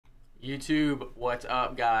YouTube, what's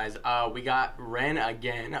up, guys? We got Ren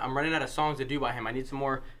again. I'm running out of songs to do by him. I need some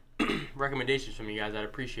more recommendations from you guys. I'd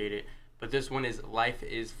appreciate it. But this one is Life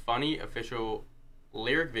is Funny, official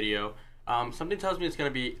lyric video. Something tells me it's going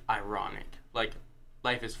to be ironic. Like,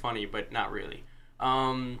 life is funny, but not really.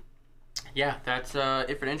 Yeah, that's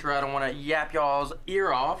it for the intro. I don't want to yap y'all's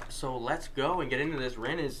ear off, so let's go and get into this.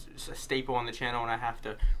 Ren is a staple on the channel, and I have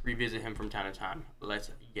to revisit him from time to time. Let's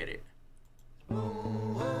get it.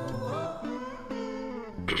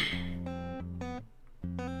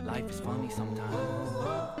 Life is funny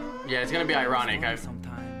sometimes. Yeah, it's gonna be ironic.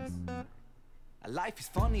 Life is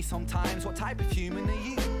funny sometimes. What type of human are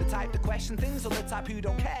you? The type to question things, or the type who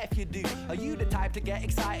don't care if you do? Are you the type to get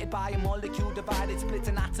excited by a molecule divided, split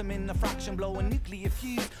an atom in a fraction, blow a nuclear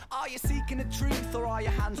fuse? Are you seeking the truth, or are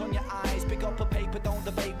your hands on your eyes? Pick up a paper, don't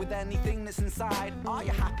debate with anything that's inside. Are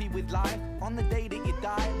you happy with life? On the day that you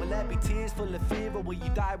die, will there be tears full of fear, or will you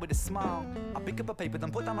die with a smile? I'll pick up a paper,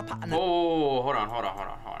 then put down a pattern. Oh, hold on.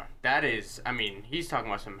 That is, I mean, he's talking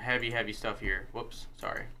about some heavy stuff here. Whoops,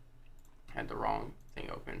 sorry. Had the wrong thing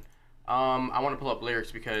open. I want to pull up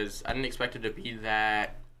lyrics because I didn't expect it to be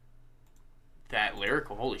that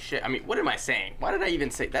lyrical. Holy shit. I mean, what am I saying? Why did I even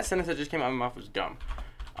say that sentence that just came out of my mouth was dumb?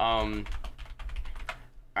 Alright,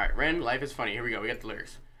 Ren, life is funny. Here we go. We got the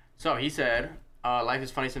lyrics. So he said, life is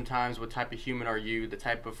funny sometimes. What type of human are you? The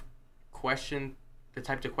type to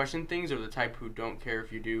question things, or the type who don't care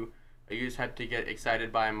if you do? Are you the type to get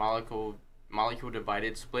excited by a molecule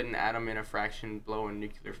divided, split an atom in a fraction, blow a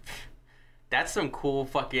nuclear That's some cool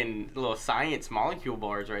fucking little science molecule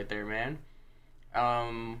bars right there, man.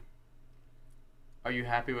 Are you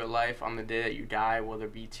happy with life on the day that you die? Will there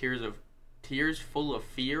be tears full of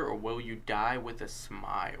fear, or will you die with a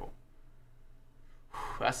smile?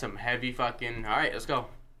 That's some heavy fucking... Alright, let's go.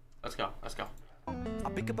 I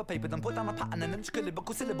pick up a paper, then put down a pattern, and then just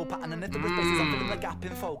a syllable pattern, and if there is spaces, I'm filling the gap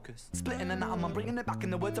in focus. Splitting an atom, I'm bringing it back in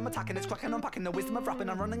the words I'm attacking, it's cracking, unpacking the wisdom of rapping,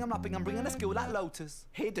 I'm running, I'm rapping, I'm bringing a skill like Lotus.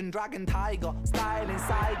 Hidden dragon tiger, style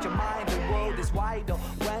inside your mind, the world is wider.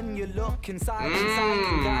 When you look inside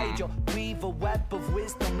can guide you. Weave a web of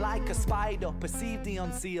wisdom like a spider, perceive the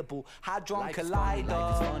unseeable, hadron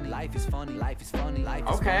collider. Life is funny, life is funny, life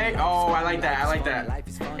is funny. Okay, oh, I like that.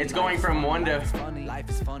 It's going from one to... Life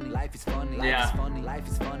is funny, life is funny, yeah. Life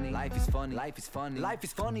is funny, life is funny, life is funny. Life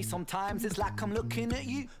is funny sometimes, it's like I'm looking at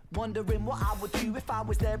you, wondering what I would do if I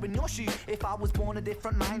was there in your shoes. If I was born a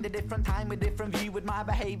different mind, a different time, a different view, would my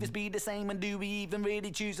behaviors be the same? And do we even really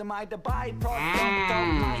choose? Am I the byproduct of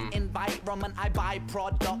my environment? I buy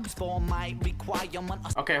products for my requirement.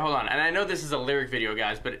 Okay, hold on. And I know this is a lyric video,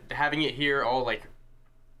 guys, but having it here all like,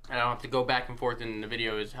 I don't have to go back and forth in the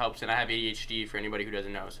videos helps, and I have ADHD for anybody who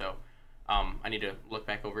doesn't know, so I need to look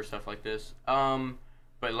back over stuff like this.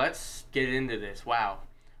 But let's get into this. Wow.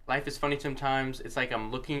 Life is funny sometimes. It's like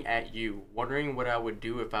I'm looking at you, wondering what I would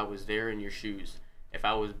do if I was there in your shoes. If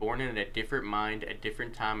I was born in a different mind, a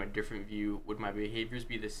different time, a different view, would my behaviors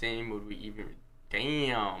be the same? Would we even...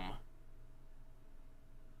 Damn.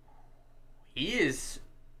 He is...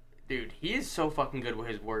 Dude, he is so fucking good with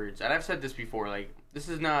his words. And I've said this before, like, this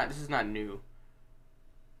is not new.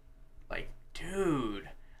 Like, dude...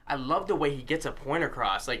 I love the way he gets a point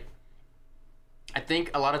across. Like, I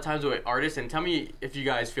think a lot of times with artists, and tell me if you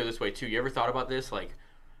guys feel this way too. You ever thought about this? Like,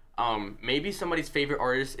 maybe somebody's favorite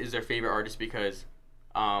artist is their favorite artist because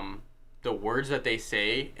the words that they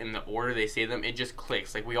say and the order they say them, it just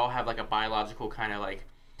clicks. Like, we all have like a biological kind of like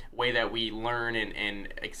way that we learn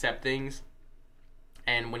and accept things.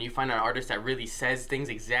 And when you find an artist that really says things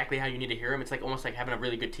exactly how you need to hear them, it's like almost like having a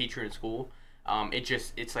really good teacher in school.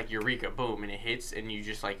 It's like eureka, boom, and it hits, and you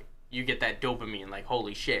just like, you get that dopamine, like,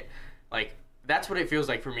 holy shit. Like, that's what it feels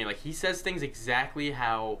like for me. Like, he says things exactly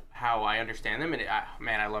how I understand them, and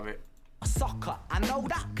man, I love it. A sucker, I know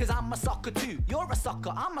that, cause I'm a sucker too. You're a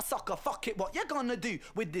sucker, I'm a sucker, fuck it, what you gonna do?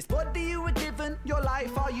 With this body you were given, your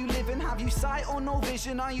life are you living? Have you sight or no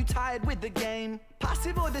vision? Are you tired with the game?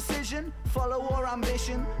 Passive or decision, follow or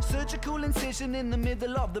ambition? Surgical incision in the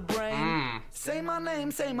middle of the brain. Say my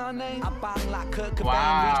name, I bang like Kurt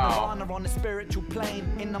Cobain. Reach nirvana on a spiritual plane.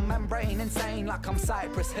 In the membrane, insane like I'm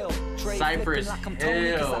Cypress Hill. Cypress like I'm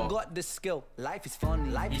Tony, cause Hill. I got the skill. Life is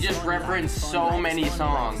funny, life is You just referenced so many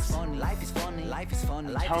songs. Life is funny, life is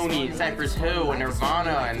funny. Tony, Cypress Hill, and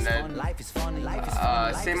Nirvana, and then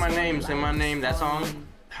Say My Name, that song.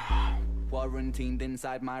 Quarantined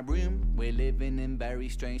inside my room, we're living in very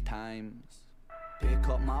strange times. Pick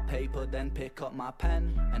up my paper, then pick up my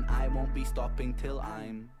pen, and I won't be stopping till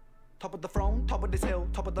I'm top of the throne, top of this hill,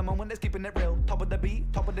 top of the moment that's keeping it real, top of the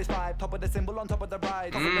beat, top of this vibe, top of the symbol on top of the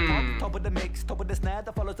ride, top of the pop, top of the mix, top of the snare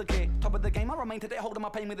that follows the kick, top of the game I remain today, holding my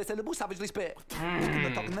pain with a syllable savagely spit.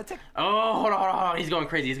 The talk and the tick. Oh, hold on. He's going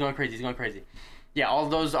crazy. Yeah, all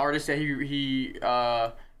those artists that he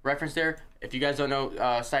referenced there. If you guys don't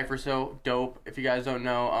know, Cypress Hill, dope. If you guys don't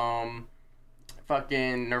know,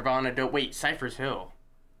 fucking Nirvana, dope. Wait, Cypress Hill.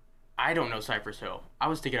 I don't know Cypress Hill. I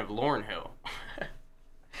was thinking of Lauryn Hill.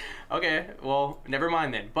 Okay, well, never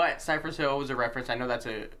mind then. But Cypress Hill was a reference. I know that's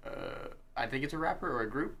I think it's a rapper or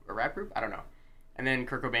a rap group. I don't know. And then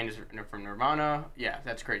Kurt Cobain is from Nirvana. Yeah,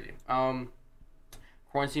 that's crazy.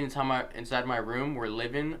 Quarantine inside my room. We're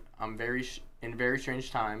living. I'm in very strange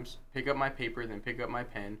times. Pick up my paper, then pick up my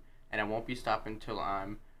pen, and I won't be stopping till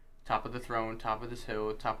I'm top of the throne, top of this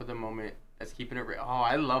hill, top of the moment. That's keeping it real. Oh,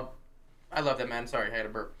 I love that, man. Sorry, I had a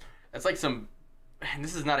burp. That's like some. And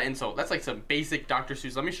this is not an insult. That's like some basic Dr.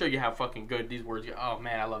 Seuss. Let me show you how fucking good these words get. Oh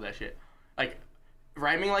man, I love that shit. Like,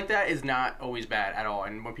 rhyming like that is not always bad at all.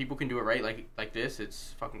 And when people can do it right, like this,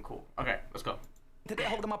 it's fucking cool. Okay, let's go. Today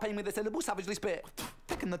holding my pain with a syllable savagely spit.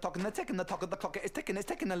 Ticking the talk and the ticking the talk of the clock. It's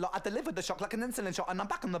ticking a lot. I delivered the shock like an insulin shot, and I'm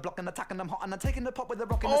back on the block and attacking them hot, and I'm taking the pop with the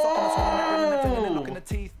rock in the sock and I'm swallowing it, feeling it, locking the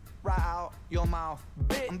teeth right out your mouth.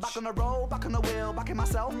 Bitch. I'm back on the road, back on the wheel, back in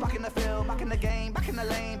myself, back in the field, back in the game, back in the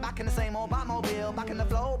lane, back in the same old Batmobile, back in the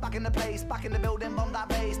flow, back in the place, back in the building, bomb that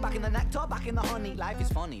bass, back in the nectar, back in the honey. Life is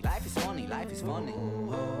funny, life is funny, life is funny.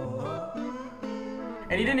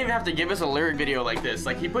 And he didn't even have to give us a lyric video like this.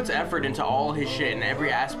 Like, he puts effort into all his shit in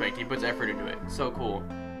every aspect. He puts effort into it. So cool.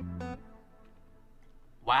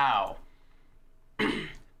 Wow.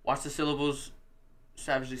 Watch the syllables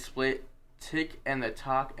savagely split. Tick and the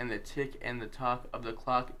talk and the tick and the talk of the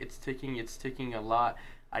clock. It's ticking a lot.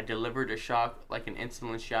 I delivered a shock like an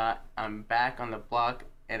insulin shot. I'm back on the block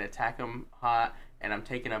and attack 'em hot. And I'm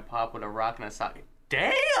taking a pop with a rock and a sock.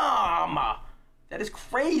 Damn! That is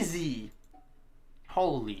crazy.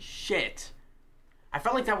 Holy shit. I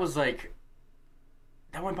felt like that was like,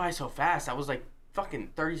 that went by so fast. That was like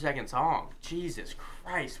fucking 30-second song. Jesus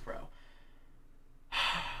Christ, bro.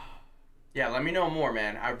 Yeah, let me know more,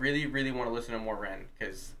 man. I really, really want to listen to more Ren,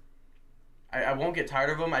 because I won't get tired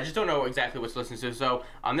of them. I just don't know exactly what's listening to. So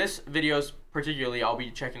on this videos particularly, I'll be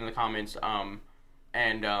checking in the comments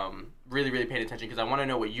and really, really paying attention, because I want to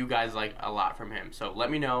know what you guys like a lot from him. So let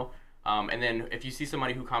me know. And then if you see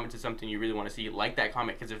somebody who commented something you really want to see, like that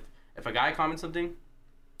comment, because if a guy comments something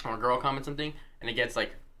or a girl comments something and it gets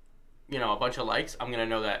like, you know, a bunch of likes, I'm gonna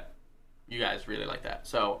know that you guys really like that.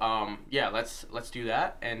 So yeah, let's do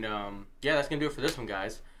that. And yeah, that's gonna do it for this one,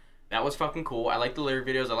 guys. That was fucking cool. I like the lyric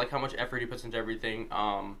videos. I like how much effort he puts into everything.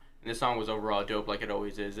 And this song was overall dope, like it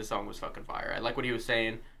always is. This song was fucking fire. I like what he was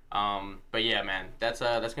saying. But yeah, man, that's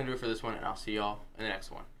gonna do it for this one, and I'll see y'all in the next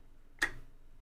one.